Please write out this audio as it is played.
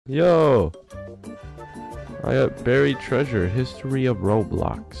Yo, I got buried treasure. History of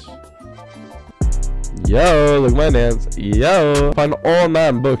Roblox. Yo, look at my dance. Yo, find all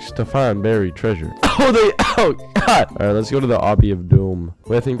 9 books to find buried treasure. Oh, God. All right, let's go to the Obby of Doom.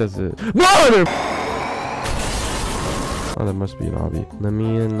 Wait, I think that's it. Mother. Oh, that must be an obby. Let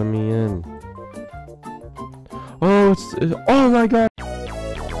me in. Let me in. Oh, it's oh my God.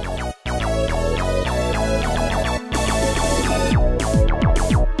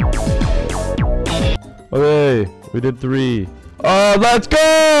 Okay, we did 3. Oh, let's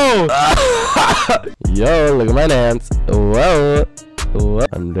go! Yo, look at my dance. Whoa. Whoa.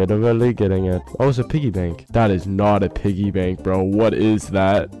 I'm literally getting it. Oh, it's a piggy bank. That is not a piggy bank, bro. What is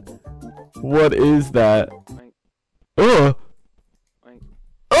that? What is that? Oh!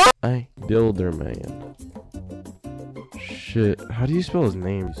 I Builder Man. Shit. How do you spell his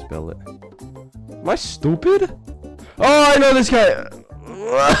name? You spell it. Am I stupid? Oh, I know this guy.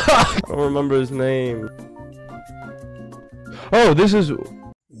 I don't remember his name. Oh, this is. Oh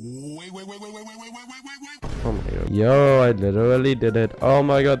my God. Yo, I literally did it. Oh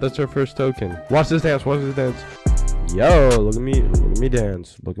my God, that's our first token. Watch this dance. Watch this dance. Yo, look at me. Look at me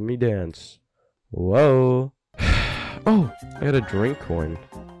dance. Look at me dance. Whoa. Oh, I got a drink coin.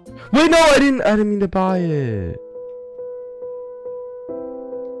 Wait, no, I didn't mean to buy it.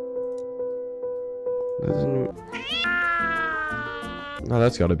 No,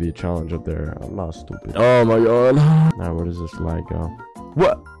 that's gotta be a challenge up there. I'm not stupid. Oh my God. Now, where does this flag go?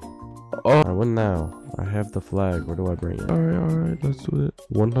 What? Oh, I win now. I have the flag. Where do I bring it? Alright, let's do it.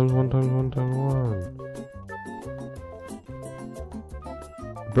 1 times 1 times 1 times 1.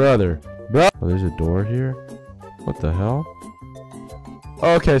 Brother. Oh, there's a door here? What the hell?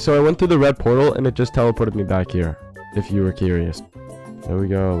 Okay, so I went through the red portal and it just teleported me back here. If you were curious. There we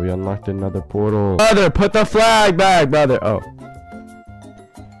go. We unlocked another portal. Brother, put the flag back, brother. Oh.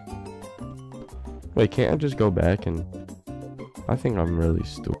 Wait, can't I just go back and... I think I'm really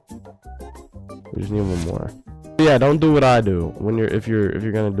stupid. We just need one more. Yeah, don't do what I do when if you're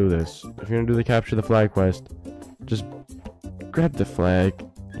gonna do this. If you're gonna do the capture the flag quest, just grab the flag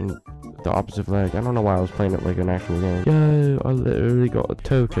and the opposite flag. I don't know why I was playing it like an actual game. Yeah, I literally got a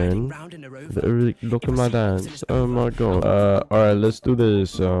token. Literally, look at my dance. Oh my God. Alright, let's do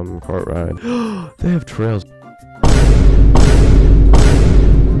this cart ride. They have trails.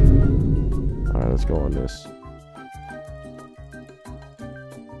 Let's go on this.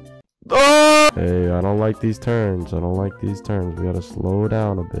 Oh! Hey, I don't like these turns. I don't like these turns. We gotta slow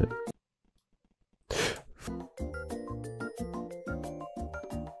down a bit.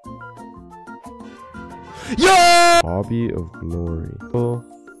 Yeah! Hobby of Glory. Oh,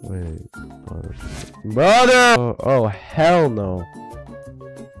 wait. Brother! Oh, hell no.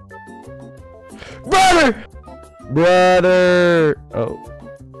 Brother! Brother! Oh.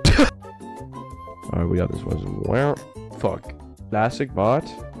 Alright, we got this one. Wow. Fuck. Classic bot?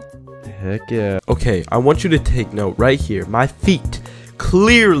 Heck yeah. Okay, I want you to take note right here. My feet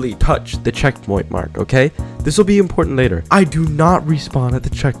clearly touch the checkpoint mark, okay? This will be important later. I do not respawn at the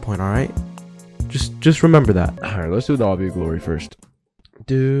checkpoint, alright? Just remember that. Alright, let's do the Obby of Glory first.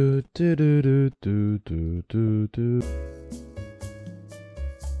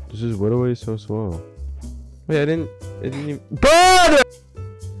 This is what away so slow. Wait, it didn't even. Brother!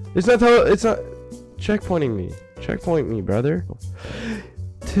 It's not checkpointing me. Checkpoint me, brother.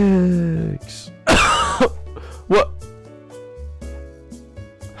 Ticks. What?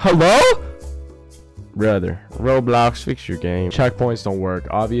 Hello? Brother. Roblox, fix your game. Checkpoints don't work.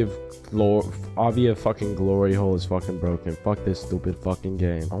 Obby of fucking glory hole is fucking broken. Fuck this stupid fucking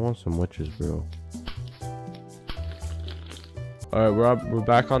game. I want some witches, bro. Alright, we're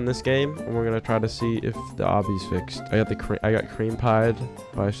back on this game, and we're gonna try to see if the obby's fixed. I got cream pied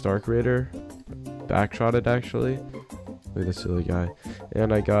by Star Creator. Backshotted actually. Look at this silly guy.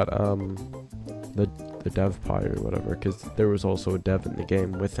 And I got the dev pie or whatever, because there was also a dev in the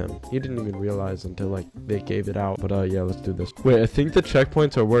game with him. He didn't even realize until like they gave it out. But yeah, let's do this. Wait, I think the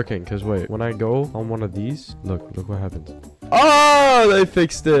checkpoints are working, because wait, when I go on one of these, look what happens. Oh, they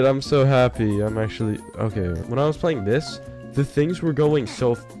fixed it. I'm so happy. I'm actually okay. When I was playing this, the things were going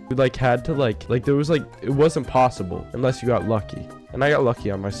so you like had to like there was like it wasn't possible unless you got lucky, and I got lucky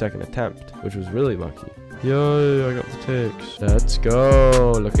on my second attempt, which was really lucky. Yo, I got the ticks. Let's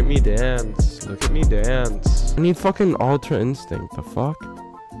go. Look at me dance. Look at me dance. I need fucking Ultra Instinct. The fuck?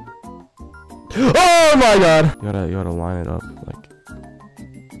 Oh my God! You gotta line it up like.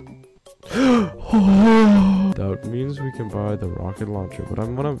 That means we can buy the rocket launcher, but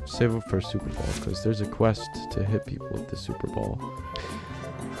I'm gonna save it for Super Ball because there's a quest to hit people with the Super Ball.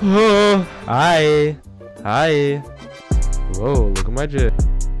 Oh, hi. Whoa, look at my jig.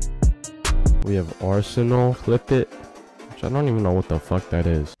 We have Arsenal, Clip It, which I don't even know what the fuck that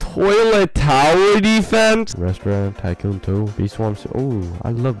is. Toilet Tower Defense, Restaurant Tycoon 2, Bee Swarm. Oh,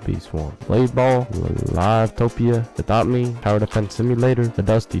 I love Bee Swarm. Blade Ball, Livetopia, Adopt Me, Tower Defense Simulator, The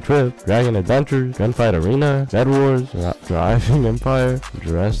Dusty Trip, Dragon Adventures, Gunfight Arena, Bed Wars, Driving Empire,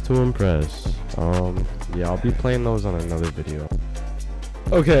 Dress to Impress. Yeah, I'll be playing those on another video.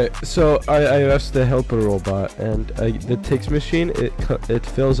 Okay, so I asked the helper robot, and the ticks machine, it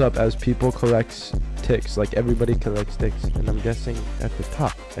fills up as people collects ticks, like everybody collects ticks, and I'm guessing at the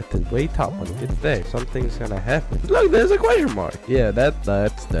top, at the way top when it gets there, something's gonna happen. Look, there's a question mark. Yeah, that's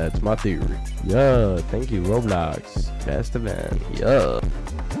my theory. Yeah, thank you, Roblox. Best of man. Yeah.